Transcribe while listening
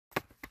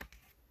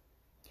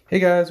Hey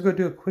guys, we're going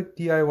to do a quick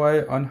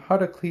DIY on how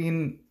to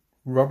clean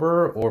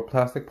rubber or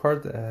plastic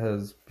part that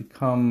has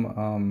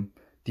become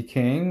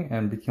decaying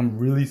and become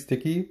really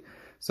sticky.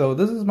 So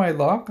this is my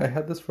lock. I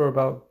had this for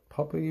about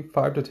probably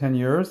 5 to 10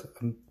 years,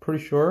 I'm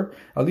pretty sure.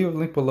 I'll leave a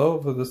link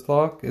below for this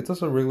lock. It's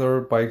just a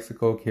regular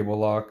bicycle cable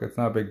lock. It's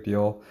not a big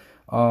deal.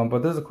 But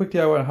there's a quick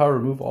DIY on how to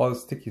remove all the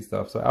sticky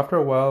stuff. So after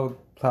a while,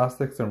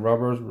 plastics and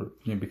rubbers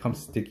become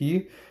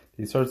sticky.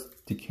 They start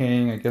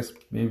decaying, I guess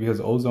maybe because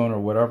of ozone or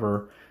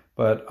whatever.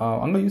 But I'm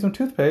going to use some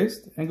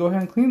toothpaste and go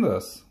ahead and clean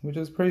this, which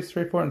is pretty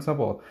straightforward and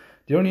simple.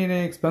 You don't need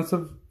any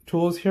expensive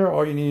tools here.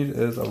 All you need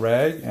is a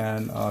rag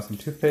and some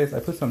toothpaste.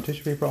 I put some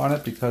tissue paper on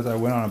it because I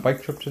went on a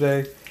bike trip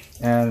today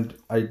and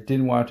I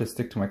didn't want it to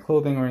stick to my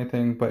clothing or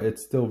anything, but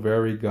it's still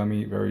very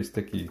gummy, very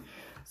sticky.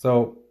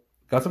 So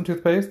got some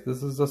toothpaste.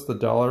 This is just the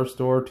dollar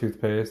store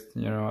toothpaste.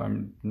 You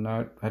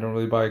know, I don't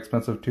really buy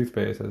expensive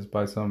toothpaste. I just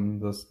buy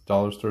this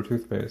dollar store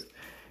toothpaste.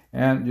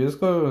 And you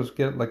just go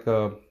get like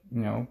a,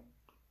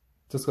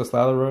 just gonna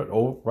slather it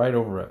right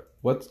over it.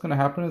 What's gonna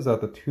happen is that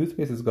the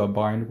toothpaste is gonna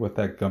bind with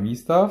that gummy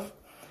stuff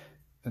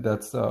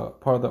that's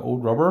part of the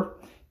old rubber,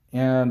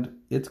 and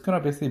it's gonna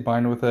basically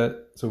bind with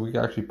it so we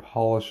can actually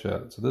polish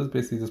it. So this is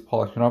basically just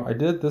polishing it off. I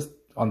did this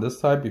on this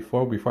side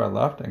before I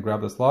left and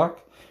grabbed this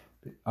lock,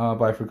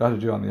 but I forgot to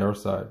do it on the other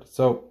side.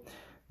 So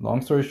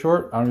long story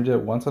short, I only did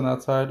it once on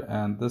that side,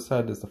 and this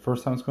side is the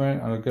first time it's going.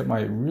 I'm gonna get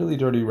my really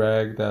dirty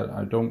rag that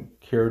I don't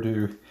care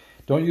to.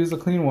 Don't use a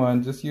clean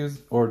one, just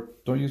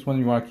don't use one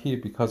you want to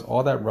keep, because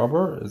all that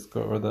rubber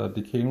or the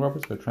decaying rubber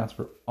is going to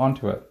transfer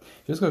onto it.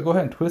 You're just going to go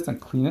ahead and twist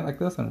and clean it like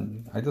this,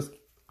 and I just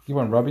keep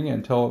on rubbing it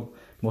until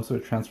most of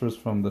it transfers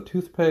from the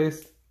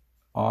toothpaste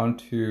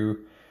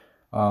onto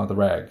the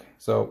rag.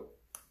 So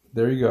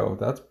there you go.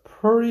 That's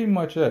pretty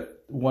much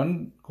it.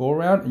 One go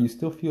around and you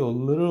still feel a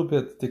little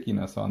bit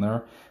stickiness on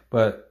there,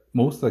 but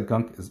most of the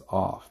gunk is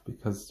off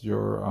because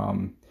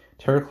your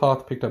terry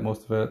cloth picked up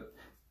most of it.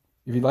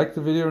 If you like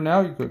the video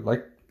now, you could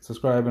like,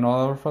 subscribe, and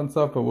all that fun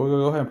stuff, but we'll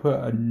go ahead and put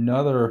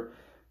another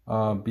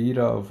bead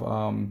of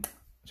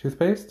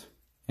toothpaste,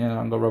 and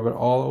I'm going to rub it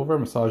all over,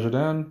 massage it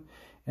in,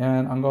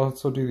 and I'm going to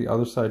also do the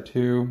other side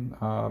too,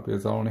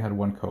 because I only had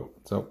one coat.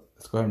 So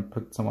let's go ahead and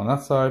put some on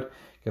that side,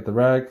 get the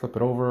rag, flip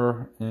it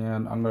over,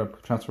 and I'm going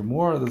to transfer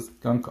more of this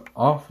gunk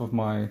off of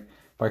my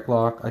bike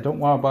lock. I don't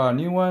want to buy a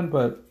new one,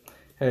 but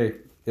hey,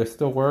 it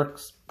still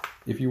works.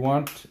 If you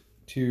want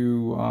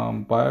to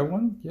buy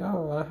one, yeah,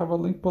 I have a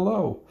link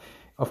below.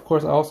 Of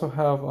course, I also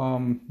have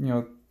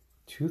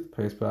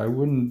toothpaste, but I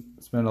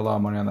wouldn't spend a lot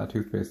of money on that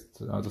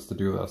toothpaste just to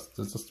do this.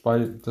 Just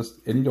buy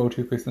any old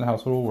toothpaste in the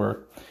household will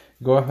work.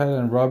 Go ahead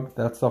and rub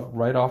that stuff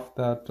right off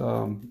that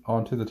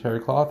onto the terry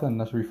cloth, and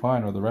that should be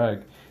fine, or the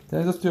rag.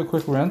 Then just do a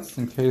quick rinse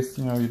in case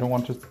you don't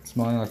want it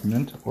smelling like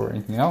mint or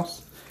anything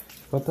else.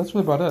 But that's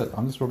really about it.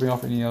 I'm just rubbing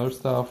off any other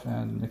stuff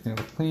and making it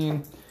look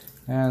clean,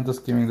 and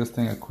just giving this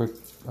thing a quick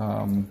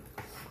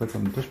put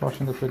some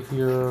dishwashing liquid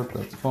here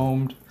that's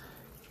foamed.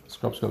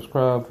 Scrub, scrub,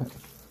 scrub.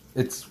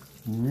 It's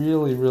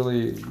really,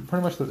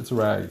 pretty much it's a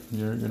rag.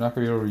 You're not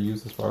going to be able to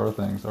use this for other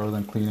things other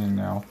than cleaning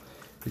now,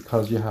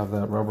 because you have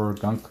that rubber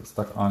gunk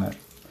stuck on it.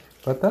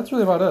 But that's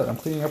really about it. I'm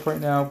cleaning up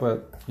right now,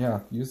 but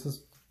yeah, use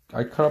this.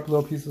 I cut up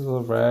little pieces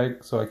of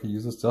rag so I can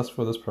use this just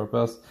for this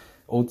purpose.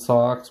 Old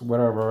socks,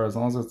 whatever, as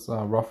long as it's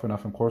rough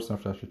enough and coarse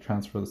enough to actually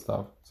transfer the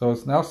stuff. So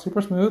it's now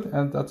super smooth,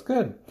 and that's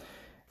good.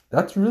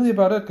 That's really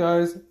about it,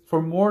 guys.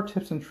 For more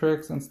tips and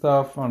tricks and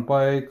stuff on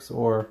bikes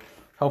or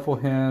helpful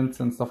hints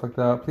and stuff like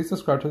that, please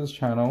subscribe to this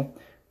channel.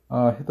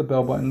 Hit the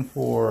bell button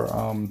for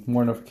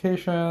more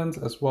notifications,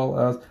 as well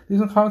as leave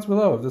some comments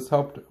below if this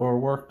helped or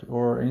worked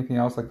or anything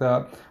else like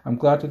that. I'm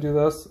glad to do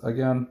this.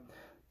 Again,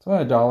 it's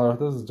only $1.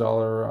 This is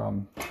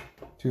 $1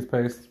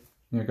 toothpaste.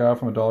 You got it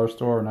from a dollar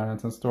store or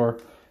 99-cent store.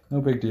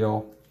 No big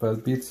deal, but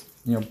it beats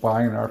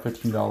buying an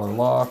 $15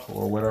 lock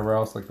or whatever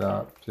else like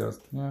that.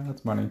 Just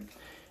it's money.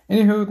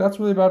 Anywho, that's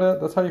really about it.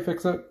 That's how you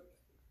fix it.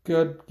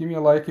 Good. Give me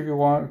a like if you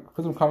want.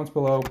 Put some comments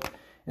below.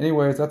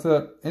 Anyways, that's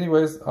it.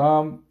 Anyways,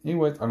 I'm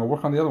gonna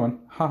work on the other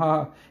one.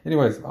 Haha.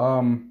 Anyways,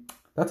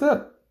 that's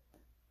it.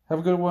 Have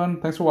a good one.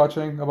 Thanks for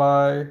watching.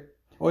 Bye-bye.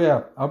 Oh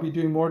yeah, I'll be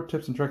doing more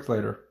tips and tricks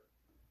later.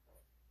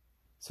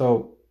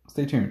 So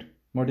stay tuned.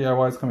 More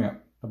DIYs coming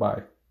up.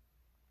 Bye-bye.